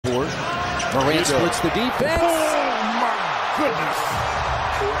Morant splits the defense. Oh, my goodness.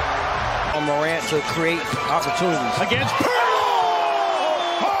 Morant to create opportunities. Against Pearl!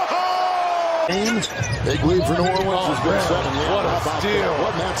 Big lead for New Orleans has been 7. Yeah, what a steal.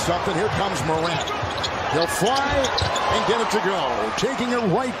 Wasn't that something? Here comes Morant. He'll fly and get it to go. Taking it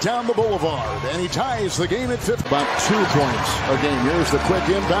right down the boulevard. And he ties the game at 50. About 2 points a game. Here's the quick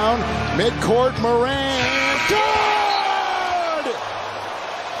inbound. Midcourt, Morant. Good!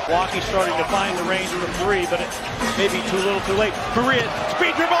 Milwaukee starting to find the range from 3, but it may be too little too late. Morant,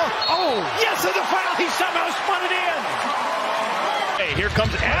 speed dribble. Oh, yes, and the foul. He somehow spun it in. Hey, here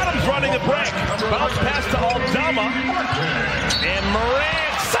comes Adams running the break. Bounce pass to Aldama. And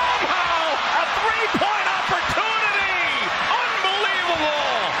Morant somehow a three-point opportunity.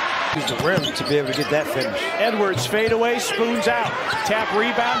 Unbelievable. Use the rim to be able to get that finish. Edwards fade away, spoons out. Tap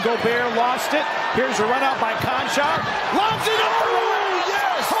rebound, Gobert lost it. Here's a run out by Conchar. Lobs it up.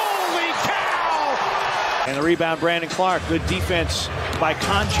 Yes! Holy cow! And the rebound, Brandon Clark. Good defense by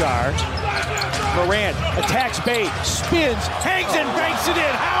Conchar. Morant attacks Bate, spins, hangs and banks it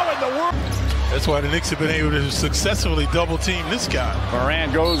in. How in the world? That's why the Knicks have been able to successfully double team this guy.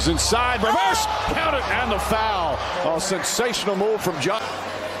 Morant goes inside, reverse, count it, and the foul. A sensational move from John.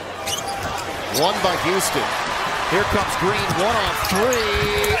 One by Houston. Here comes Green, 1 on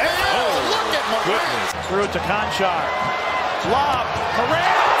 3. And look at Morant. Threw it to Conchar. Lob,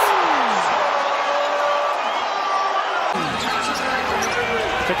 Morant.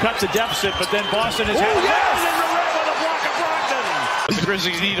 To cut the deficit, but then Boston has had it. And Morant on the block of Brogdon. The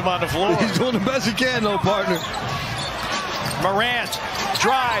Grizzlies need him on the floor. He's doing the best he can, though, partner. Morant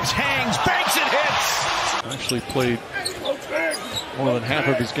drives, hangs, banks, and hits. Actually played more than half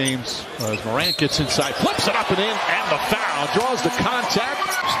of his games as Morant gets inside, flips it up and in, and the foul, draws the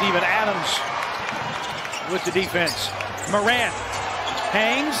contact. Steven Adams with the defense. Morant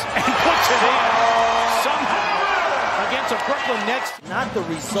hangs and puts it in. Somehow against a Brooklyn Nets. Not the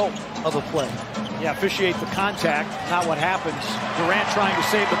result of a play. Yeah, officiate the contact, not what happens. Durant trying to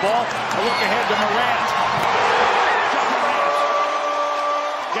save the ball. A look ahead to Morant.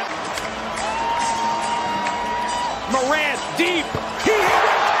 Morant deep. He hit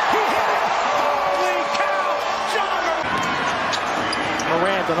it. He hit it. Holy cow. John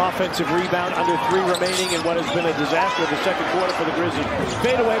Morant, an offensive rebound, under 3 remaining in what has been a disaster of the second quarter for the Grizzlies.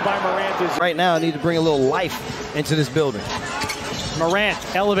 Fade away by Morant. Right now, I need to bring a little life into this building. Morant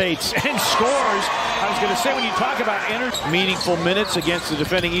elevates and scores. I was going to say, when you talk about meaningful minutes against the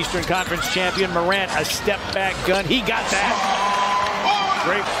defending Eastern Conference champion, Morant, a step-back gun. He got that.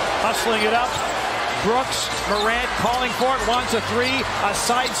 Great hustling it up. Brooks, Morant calling for it, wants a 3, a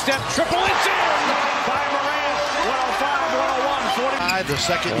sidestep, triple, it's in by Morant. 105, 101, 40. The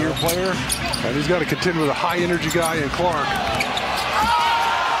second-year player, and he's got to contend with a high-energy guy in Clark.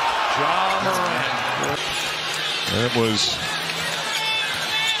 John Morant. It was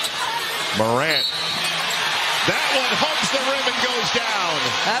Morant. That one hugs the rim and goes down.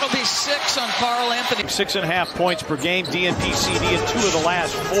 That'll be 6 on Carl Anthony. 6.5 points per game, DNP CD in 2 of the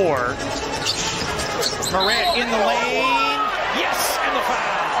last 4. Morant in the lane. Yes, and the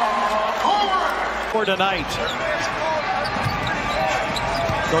foul. For tonight.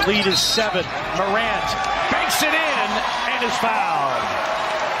 The lead is 7. Morant banks it in and is fouled.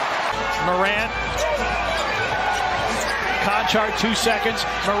 Morant. Conchar, 2 seconds.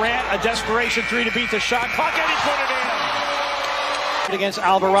 Morant, a desperation 3 to beat the shot clock, and he put it in. Against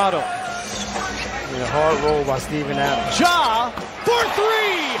Alvarado. And a hard roll by Steven Adams. Ja for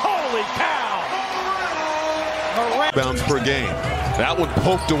 3. Holy cow. Morant. Bounds per game. That one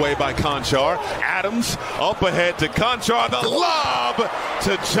poked away by Conchar. Adams up ahead to Conchar. The lob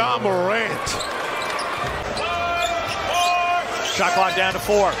to Ja Morant. Shot clock down to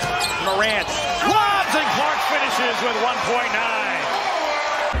 4. Morant lobs and Clark finishes with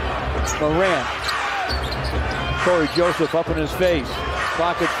 1.9. Morant. Corey Joseph up in his face.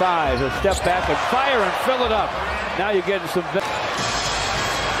 Clock at 5. A step back and fire and fill it up. Now you're getting some.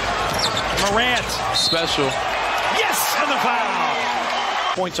 Morant. Special. Yes, and the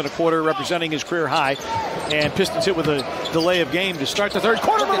foul. Points in a quarter, representing his career high. And Pistons hit with a delay of game to start the third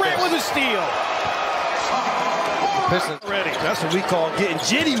quarter. Morant with a steal. Pistons Ready. That's what we call getting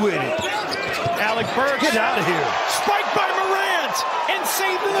jitty with it. Alec Burks. Get out of here. Spiked by Morant and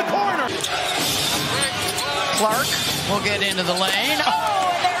saved in the corner. Clark will get into the lane.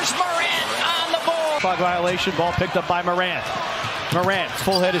 Oh, there's Morant on the board. Clock violation, ball picked up by Morant. Morant,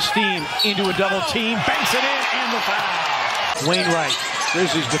 full head of steam into a double team, banks it in, and the foul. Wainwright,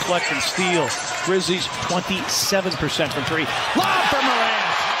 Grizzlies deflect and steal. Grizzlies 27% from 3. Lob for Morant.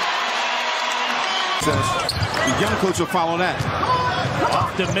 The young coach will follow that.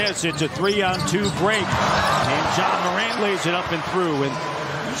 Off the miss. It's a 3-on-2 break. And John Morant lays it up and through. And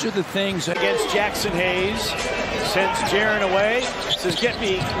these are the things against Jackson Hayes. Sends Jaren away. Says, get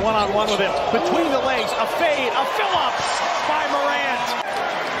me one-on-one with him. Between the legs, a fade, a fill-up by Morant.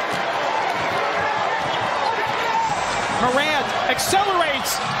 Morant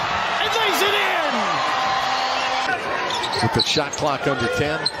accelerates and lays it in. With the shot clock under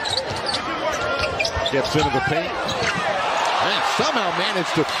 10. Gets into the paint. And somehow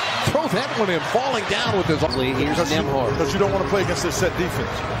managed to throw that one in, falling down with his... Here's Nembhard. Because you don't want to play against this set defense.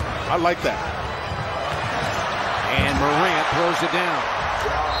 I like that. And Morant throws it down.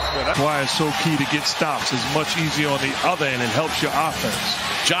 That's why it's so key to get stops. It's much easier on the other end and helps your offense.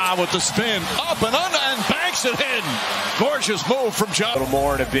 Ja with the spin, up and under, and banks it in. Gorgeous move from Ja. A little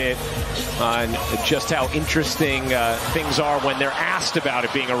more in a bit on just how interesting things are when they're asked about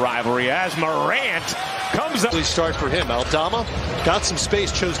it being a rivalry. As Morant comes up. Start for him. Aldama got some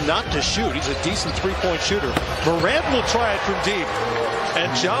space, chose not to shoot. He's a decent three-point shooter. Morant will try it from deep.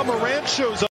 And Ja Morant shows up.